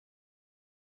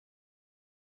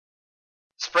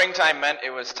Springtime meant it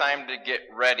was time to get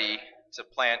ready to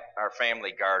plant our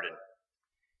family garden.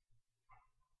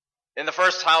 In the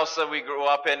first house that we grew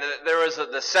up in, there was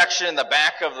the section in the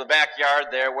back of the backyard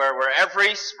there where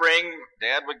every spring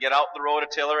Dad would get out the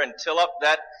rototiller and till up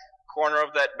that corner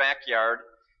of that backyard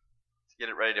to get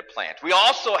it ready to plant. We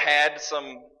also had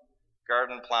some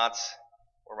garden plots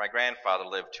where my grandfather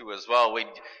lived too as well. We'd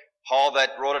haul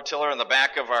that rototiller in the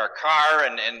back of our car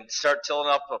and start tilling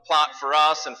up a plot for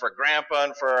us and for Grandpa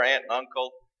and for our aunt and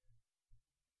uncle.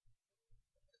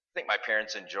 I think my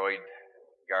parents enjoyed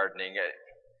gardening.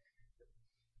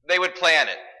 They would plan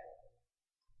it.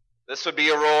 This would be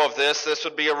a row of this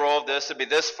would be a row of this, it'd be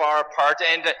this far apart.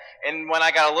 And when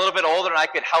I got a little bit older and I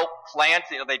could help plant,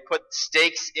 they'd put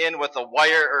stakes in with a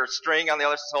wire or string on the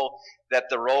other so that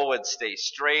the row would stay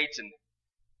straight. And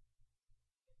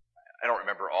I don't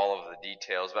remember all of the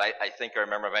details, but I think I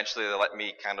remember eventually they let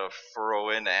me kind of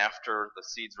furrow in after the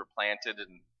seeds were planted,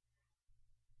 and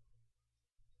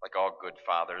like all good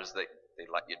fathers, they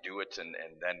let you do it, and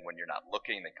then when you're not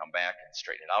looking, they come back and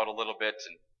straighten it out a little bit,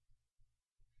 and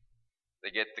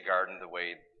they get the garden the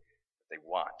way that they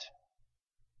want.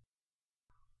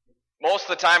 Most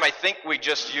of the time, I think we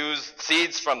just used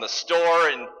seeds from the store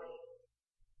and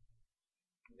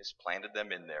just planted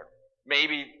them in there.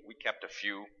 Maybe we kept a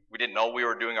few. We didn't know we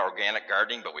were doing organic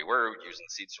gardening, but we were using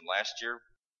seeds from last year.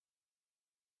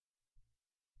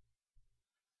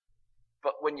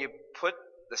 But when you put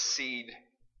the seed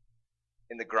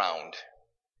in the ground,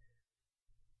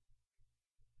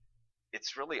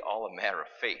 it's really all a matter of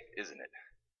faith, isn't it?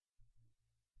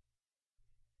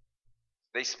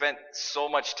 They spent so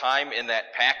much time in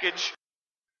that package,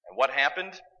 and what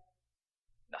happened?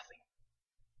 Nothing.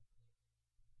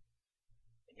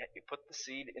 And yet you put the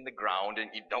seed in the ground and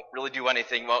you don't really do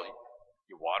anything. Well,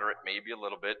 you water it maybe a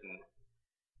little bit,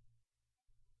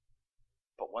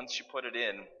 but once you put it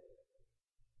in,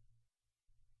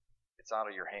 it's out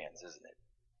of your hands, isn't it?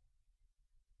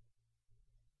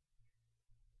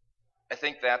 I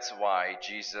think that's why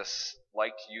Jesus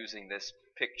liked using this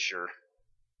picture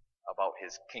about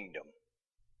his kingdom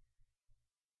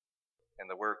and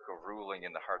the work of ruling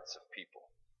in the hearts of people.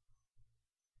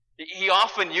 He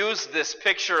often used this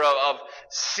picture of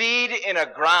seed in a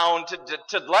ground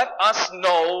to let us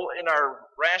know in our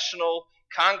rational,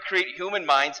 concrete human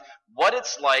minds what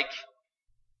it's like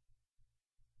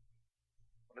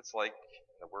in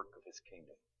the work of his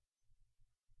kingdom.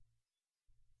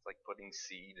 It's like putting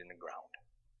seed in the ground.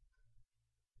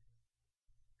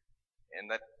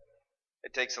 And that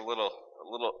it takes a little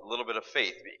bit of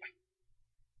faith.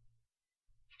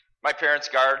 My parents'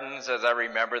 gardens, as I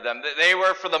remember them, they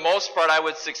were, for the most part, I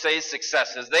would say,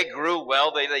 successes. They grew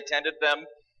well. They tended them.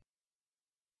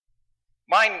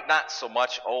 Mine, not so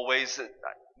much always.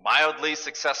 Mildly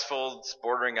successful,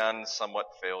 bordering on somewhat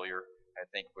failure, I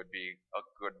think would be a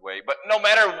good way. But no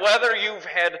matter whether you've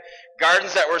had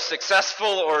gardens that were successful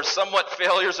or somewhat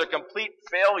failures or complete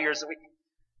failures,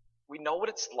 we know what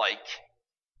it's like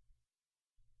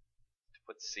to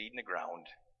put seed in the ground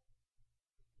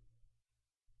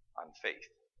on faith.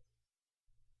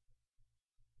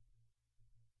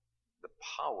 The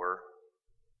power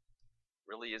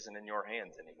really isn't in your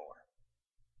hands anymore.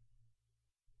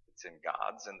 It's in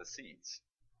God's and the seeds.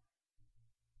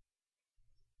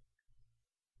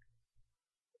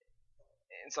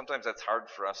 And sometimes that's hard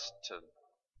for us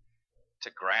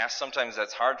to grasp. Sometimes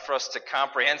that's hard for us to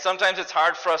comprehend. Sometimes it's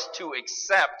hard for us to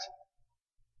accept.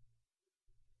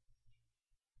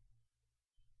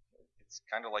 It's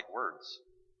kind of like words.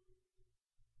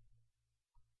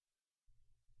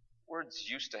 Words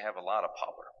used to have a lot of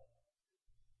power.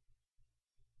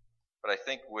 But I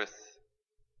think with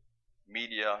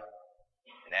media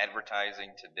and advertising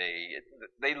today,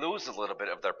 they lose a little bit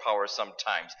of their power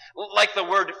sometimes. Like the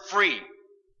word free.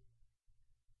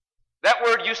 That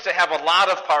word used to have a lot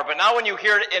of power, but now when you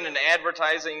hear it in an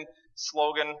advertising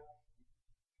slogan,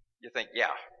 you think,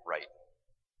 yeah, right.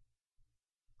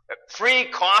 Free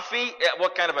coffee?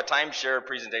 What kind of a timeshare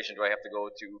presentation do I have to go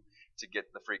to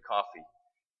get the free coffee?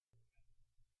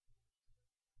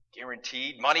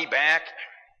 Guaranteed, money back.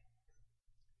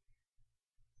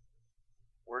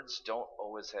 Words don't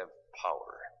always have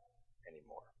power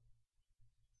anymore.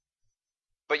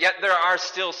 But yet there are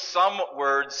still some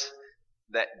words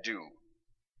that do.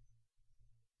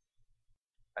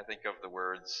 I think of the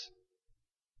words,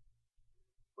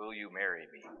 "Will you marry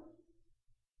me?"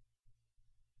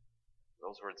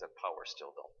 Those words have power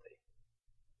still, don't they?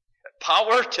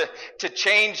 Power to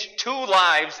change two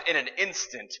lives in an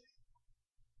instant,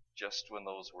 just when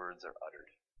those words are uttered.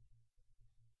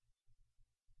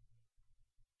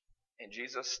 And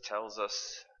Jesus tells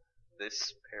us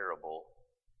this parable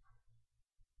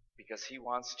Because he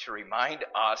wants to remind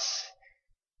us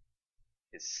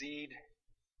his seed,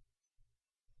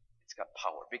 it's got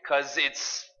power. Because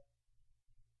it's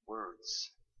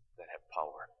words that have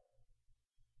power.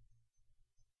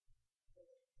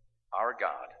 Our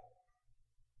God,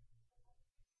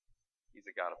 he's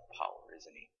a God of power,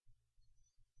 isn't he?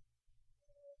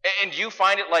 And you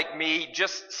find it, like me,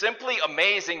 just simply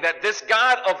amazing that this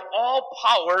God of all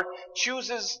power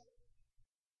chooses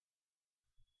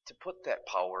to put that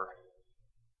power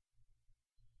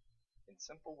in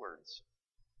simple words.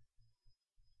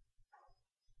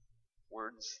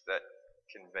 Words that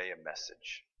convey a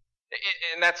message.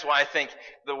 And that's why I think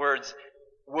the words,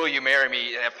 "Will you marry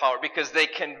me?" have power, because they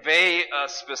convey a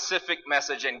specific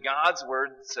message, and God's word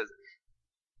says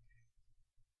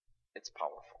it's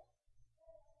powerful.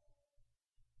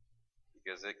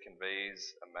 Because it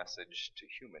conveys a message to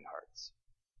human hearts.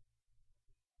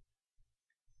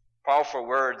 Powerful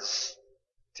words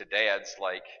to dads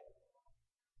like,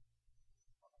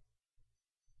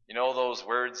 you know those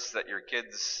words that your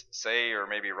kids say or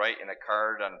maybe write in a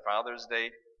card on Father's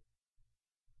Day?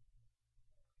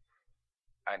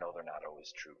 I know they're not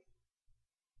always true.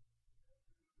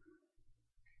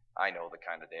 I know the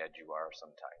kind of dad you are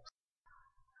sometimes.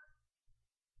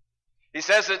 He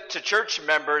says it to church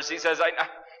members. He says,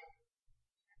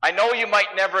 I know you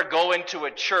might never go into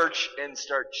a church and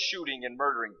start shooting and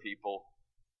murdering people.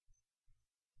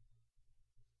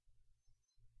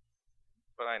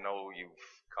 But I know you've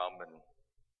come and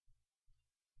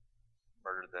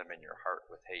murdered them in your heart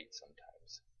with hate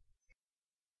sometimes.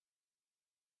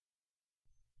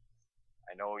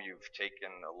 I know you've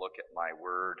taken a look at my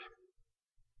word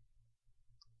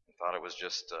and thought it was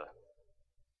just a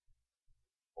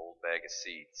old bag of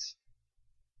seeds,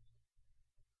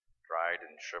 dried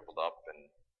and shriveled up,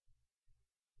 and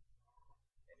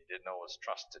you didn't always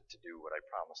trust it to do what I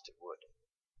promised it would.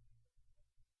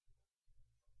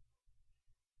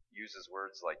 Uses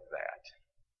words like that.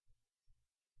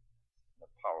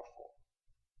 They're powerful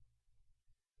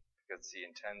because he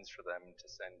intends for them to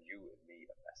send you and me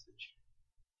a message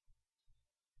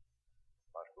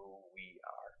about who we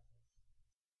are,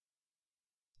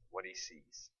 what he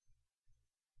sees.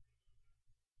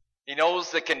 He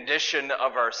knows the condition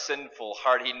of our sinful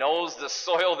heart. He knows the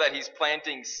soil that he's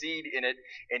planting seed in it,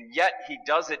 and yet he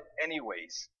does it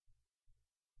anyways.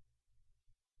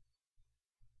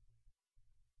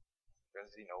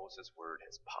 Because he knows his word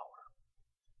has power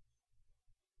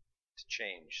to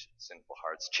change sinful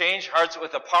hearts. Change hearts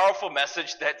with a powerful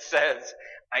message that says,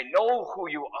 I know who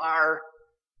you are,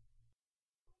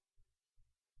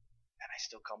 and I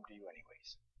still come to you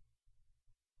anyways.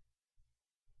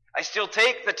 I still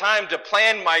take the time to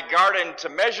plan my garden, to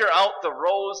measure out the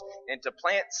rows, and to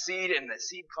plant seed, and the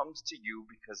seed comes to you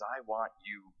because I want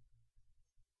you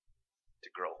to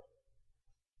grow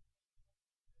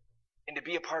and to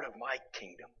be a part of my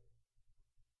kingdom.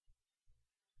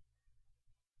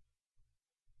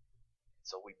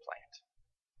 So we plant.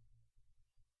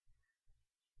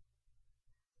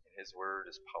 And his word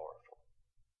is powerful.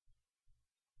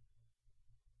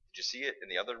 Did you see it in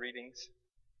the other readings?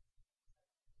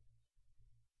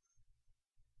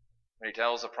 When he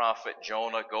tells the prophet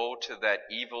Jonah, go to that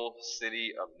evil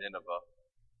city of Nineveh,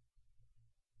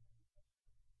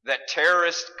 that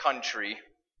terrorist country,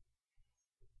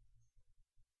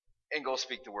 and go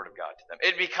speak the word of God to them.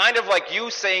 It'd be kind of like you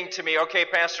saying to me, okay,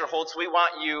 Pastor Holtz, we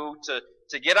want you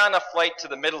to get on a flight to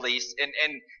the Middle East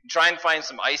and try and find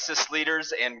some ISIS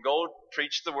leaders and go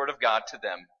preach the word of God to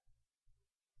them.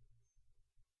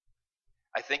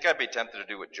 I think I'd be tempted to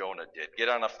do what Jonah did. Get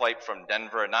on a flight from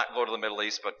Denver and not go to the Middle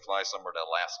East, but fly somewhere to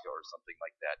Alaska or something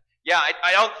like that. Yeah,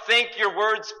 I don't think your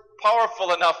word's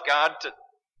powerful enough, God, to...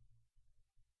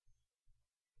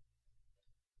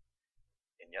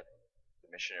 And yet, the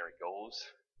missionary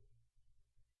goes,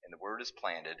 and the word is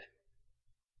planted,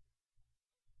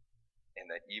 and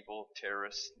that evil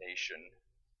terrorist nation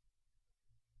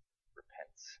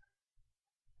repents.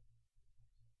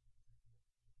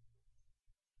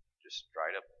 Just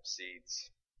dried up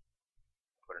seeds,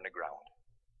 put in the ground.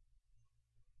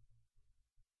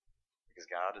 Because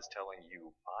God is telling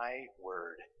you, my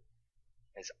word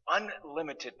has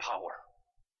unlimited power.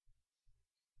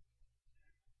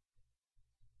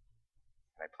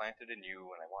 And I planted in you,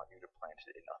 and I want you to plant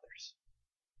it in others.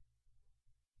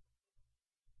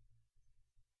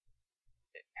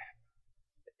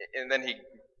 And then he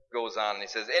goes on and he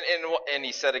says, and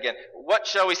he said again, what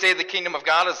shall we say the kingdom of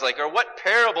God is like? Or what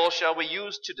parable shall we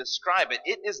use to describe it?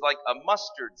 It is like a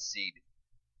mustard seed,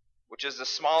 which is the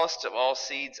smallest of all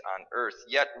seeds on earth.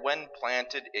 Yet when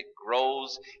planted, it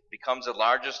grows, becomes the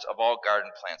largest of all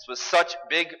garden plants, with such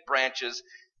big branches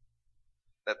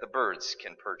that the birds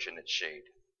can perch in its shade.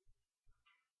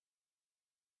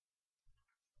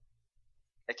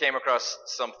 I came across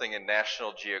something in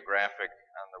National Geographic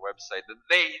on their website that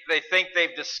they think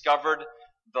they've discovered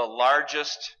the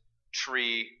largest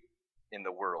tree in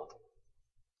the world.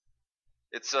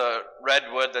 It's a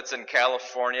redwood that's in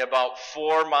California, about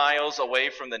 4 miles away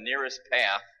from the nearest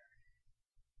path.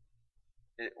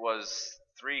 It was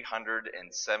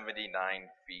 379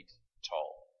 feet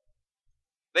tall.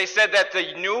 They said that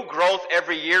the new growth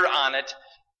every year on it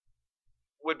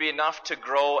would be enough to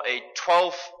grow a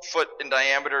 12-foot in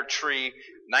diameter tree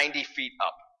 90 feet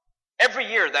up. Every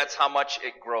year, that's how much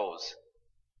it grows.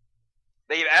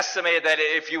 They've estimated that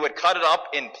if you would cut it up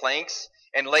in planks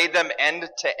and lay them end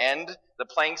to end, the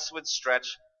planks would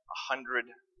stretch 100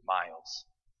 miles.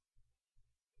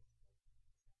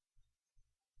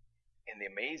 And the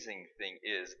amazing thing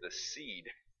is the seed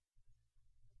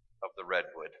of the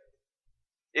redwood.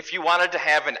 If you wanted to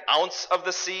have an ounce of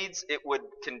the seeds, it would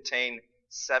contain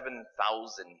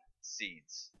 7,000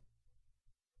 seeds.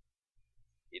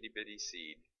 Itty bitty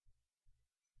seed.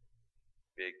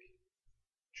 Big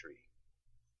tree.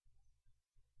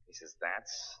 He says,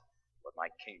 that's what my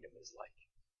kingdom is like.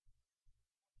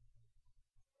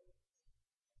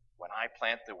 When I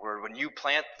plant the word, when you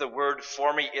plant the word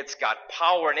for me, it's got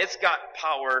power, and it's got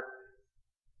power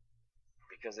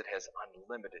because it has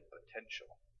unlimited potential.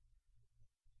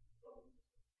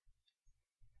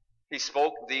 He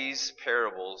spoke these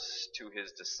parables to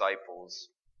his disciples.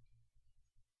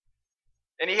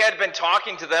 And he had been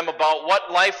talking to them about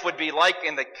what life would be like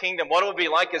in the kingdom, what it would be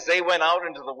like as they went out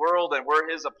into the world and were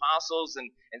his apostles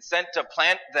and sent to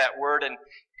plant that word.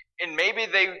 And maybe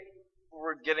they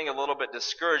were getting a little bit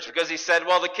discouraged because he said,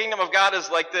 well, the kingdom of God is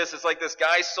like this. It's like this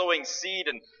guy sowing seed,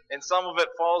 and some of it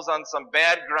falls on some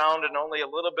bad ground and only a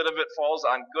little bit of it falls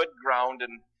on good ground.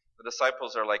 And the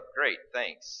disciples are like, great,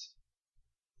 thanks.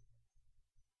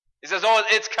 He says, oh,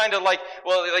 it's kind of like,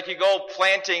 well, like you go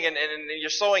planting and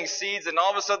you're sowing seeds, and all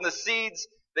of a sudden the seeds,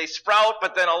 they sprout,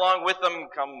 but then along with them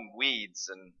come weeds,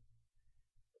 and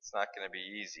it's not going to be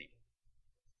easy.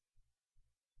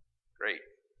 Great.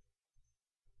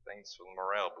 Thanks for the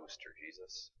morale booster,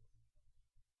 Jesus.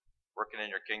 Working in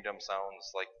your kingdom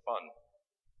sounds like fun.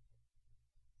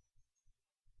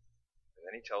 And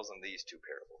then he tells them these two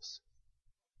parables.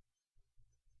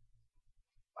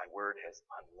 My word has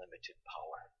unlimited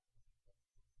power.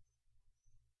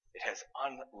 It has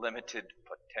unlimited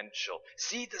potential.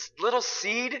 See this little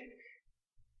seed?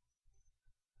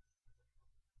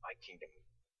 My kingdom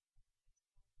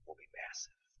will be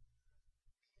massive.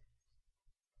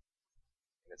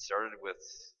 And it started with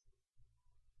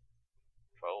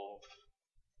 12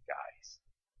 guys.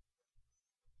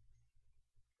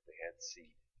 They had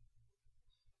seed.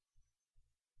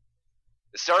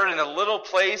 It started in a little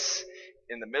place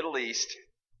in the Middle East.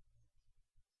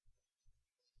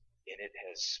 And it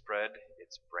has spread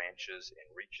its branches and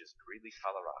reaches Greeley,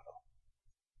 Colorado.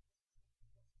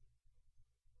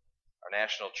 Our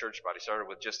national church body started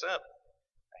with just a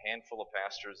handful of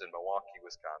pastors in Milwaukee,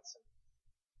 Wisconsin.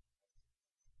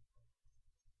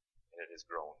 And it has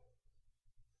grown.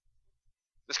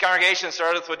 This congregation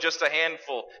started with just a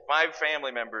handful, 5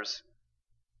 family members.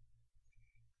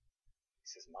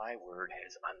 He says, my word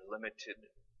has unlimited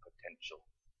potential.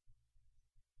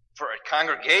 For a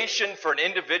congregation, for an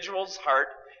individual's heart,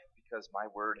 because my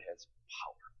word has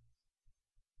power.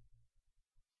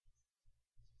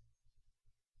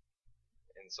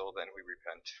 And so then we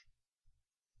repent.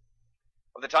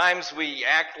 Of the times we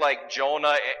act like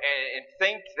Jonah and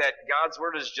think that God's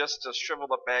word is just a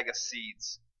shriveled up bag of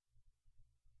seeds.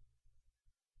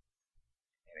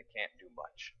 And it can't do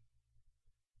much.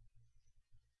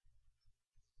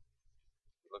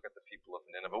 We look at the people of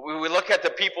Nineveh. We look at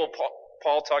the people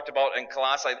Paul talked about in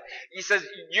Colossae. He says,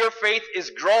 your faith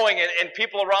is growing, and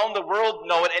people around the world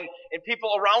know it, and people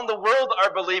around the world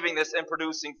are believing this and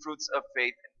producing fruits of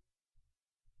faith.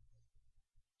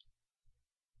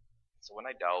 So when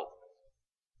I doubt,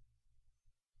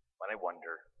 when I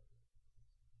wonder,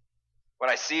 when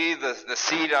I see the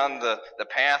seed on the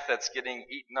path that's getting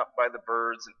eaten up by the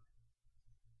birds, and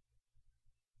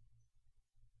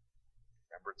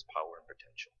remember its power and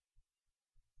potential.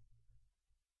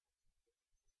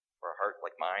 For a heart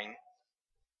like mine,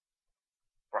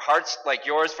 for hearts like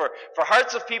yours, for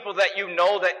hearts of people that you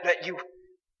know that you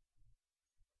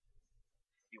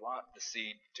want the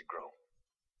seed to grow.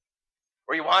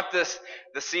 Or you want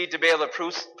the seed to be able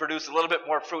to produce a little bit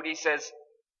more fruit. He says,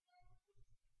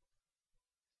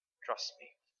 trust me.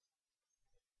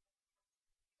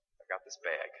 I got this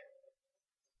bag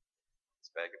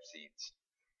of seeds.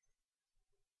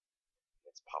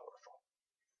 It's powerful.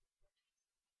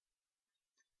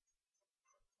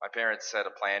 My parents had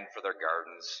a plan for their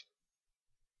gardens.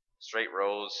 Straight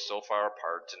rows so far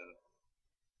apart, and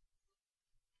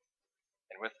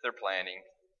with their planning,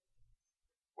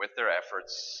 with their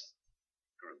efforts,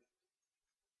 grew.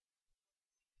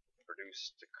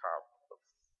 Produced a crop of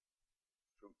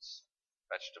fruits,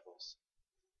 vegetables.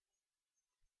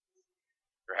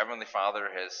 Your Heavenly Father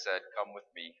has said, come with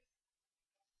me.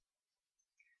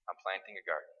 I'm planting a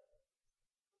garden.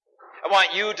 I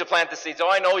want you to plant the seeds. Oh,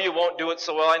 I know you won't do it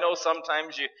so well. I know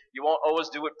sometimes you won't always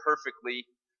do it perfectly.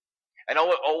 I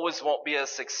know it always won't be a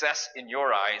success in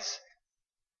your eyes.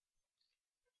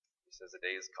 He says the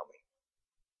day is coming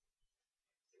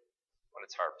when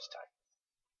it's harvest time.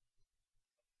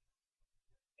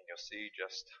 And you'll see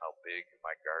just how big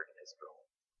my garden has grown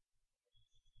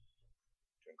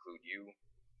to include you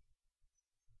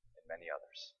and many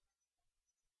others.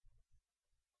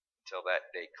 Until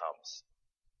that day comes,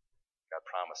 God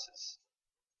promises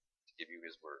to give you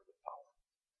His word with power.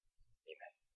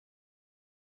 Amen.